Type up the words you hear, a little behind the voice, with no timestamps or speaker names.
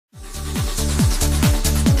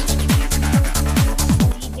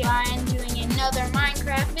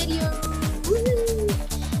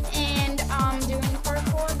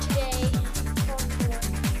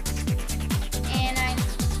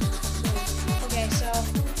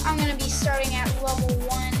I'm going to be starting at level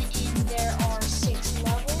 1, and there are 6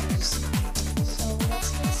 levels. So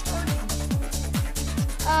let's get started.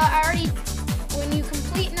 When you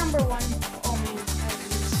complete number 1, oh man,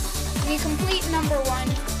 when you complete number 1,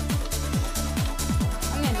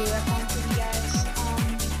 I'm going to do that one for you guys.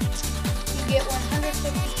 You get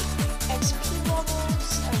 150 XP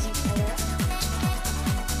levels as you play it.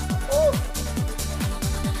 Oh!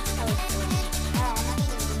 That was close. Wow, I'm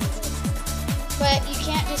actually really good. But you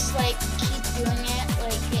can't just like keep doing it,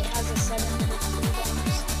 like it has a 7-minute cooldown.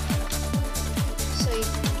 So you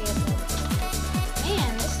can get like,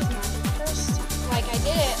 man, this is my first, like I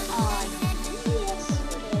did it on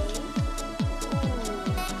yesterday.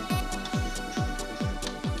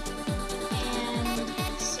 And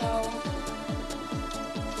so,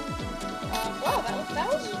 wow, that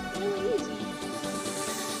was really easy.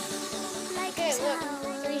 Okay, look,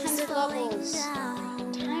 300 levels.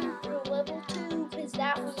 Time for level 2, because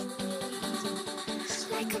that was really easy.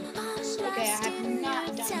 Okay, I have not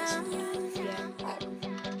done this yet.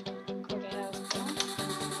 Okay, that was cool.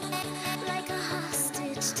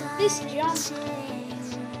 This jump,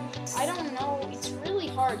 I don't know, it's really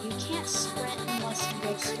hard. You can't sprint unless you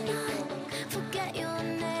go straight forward.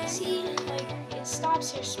 See, like, it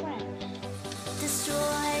stops your sprint.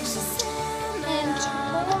 And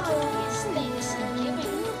tomorrow is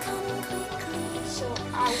Thanksgiving, so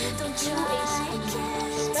I will do a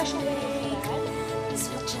special video for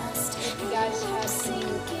that. If you guys have any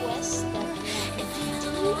requests that you want me to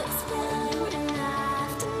do,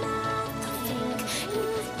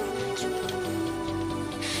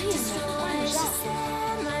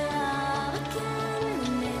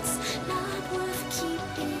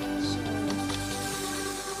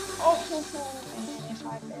 and if I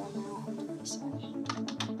fail now, I'm gonna be sad.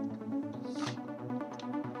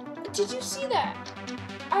 Did you see that?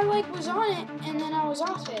 I like was on it and then I was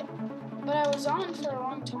off it, but I was on for a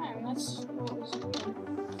long time. That's what was weird.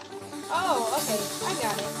 Oh, okay, I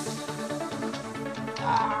got it. I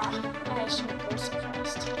shouldn't go so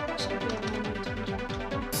fast. I should be able to jump.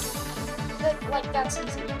 Like that's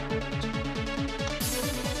easy.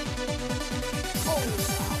 Oh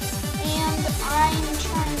wow. And I'm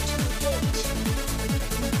trying to hit.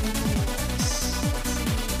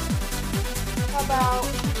 How about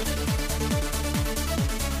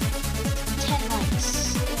 10 likes?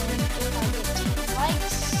 And if I get 10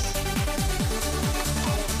 likes,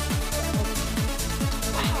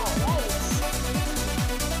 wow, that is.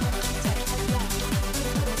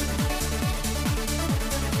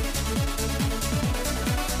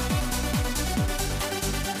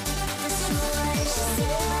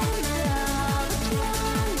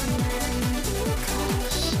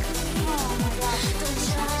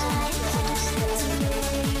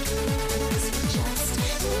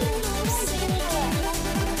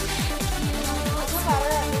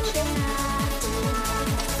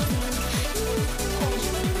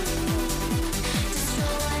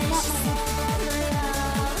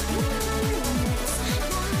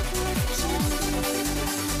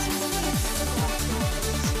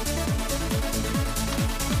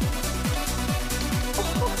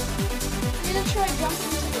 Try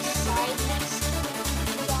jumping to the side next.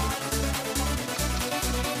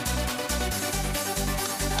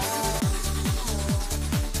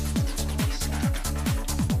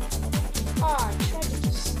 I tried to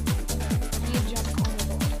just jump on the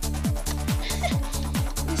board.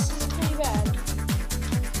 This is pretty bad.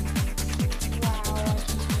 Wow.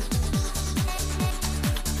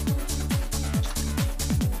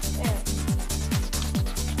 There.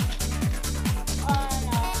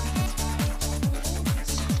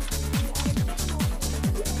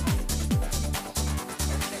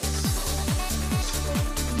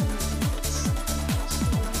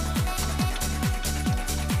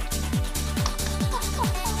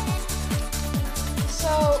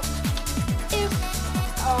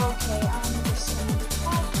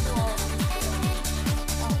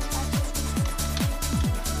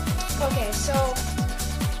 Okay, so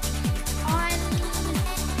on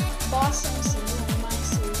Boss MC, one of my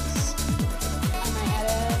series, I might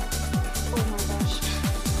add oh my gosh,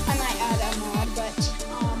 I might add a mod, but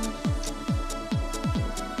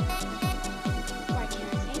why can't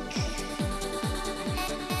I think?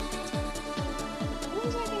 What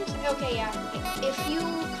was I going to say? Okay, yeah, if you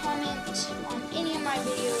comment on any of my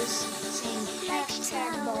videos saying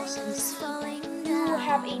hashtag Boss MC, you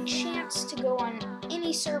have a chance to go on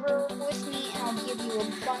any server with me, and I'll give you a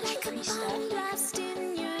bunch of free stuff.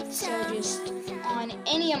 So just on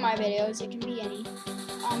any of my videos, it can be any.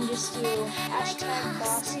 Just do hashtag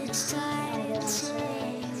boss and I'll go on server.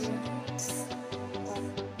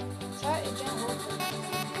 So it didn't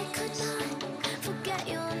work.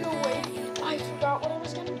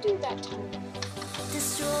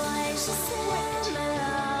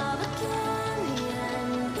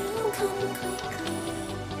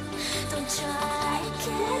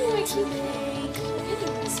 keep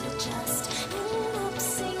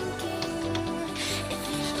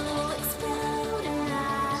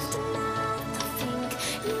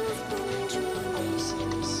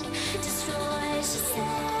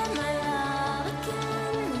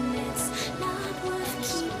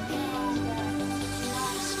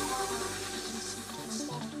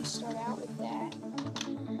start out with that.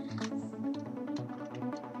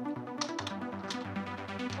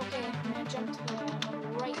 Okay, I'm gonna jump to the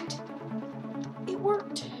right. It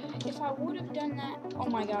worked. If I would have done that, oh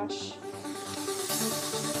my gosh.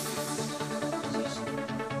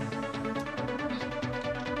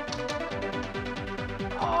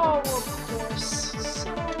 Oh, of course.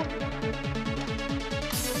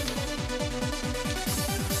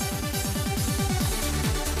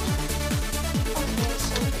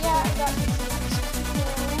 So yeah, I got these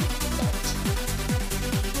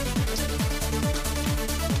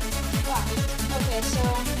wow. Okay, so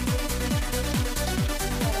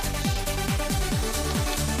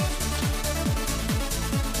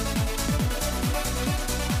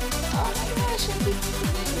oh my gosh, I keep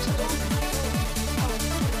forgetting to don't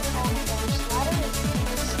oh my gosh, ladder is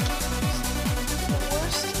the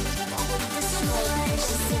worst.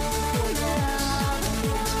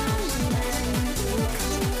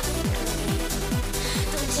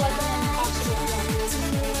 It's like an impossible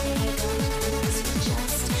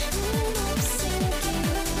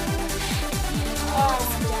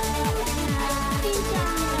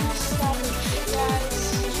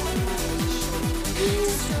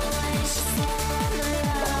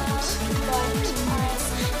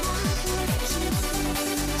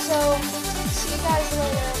so, see you guys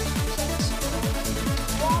later.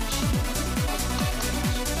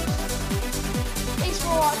 Thanks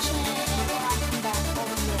for watching, and when I come back,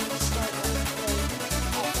 I'll start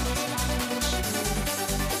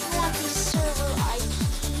if you want the server IP,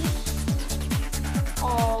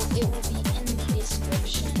 it will be in the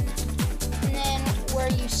description. And then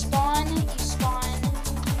where you spawn at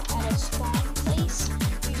a spawn place.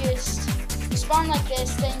 You spawn like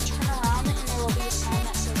this, then turn around, and there will be a sign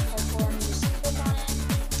that says parkour, and you just click on it.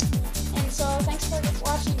 And so, thanks for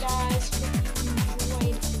watching, guys.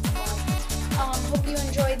 Hope you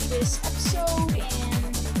enjoyed this episode, and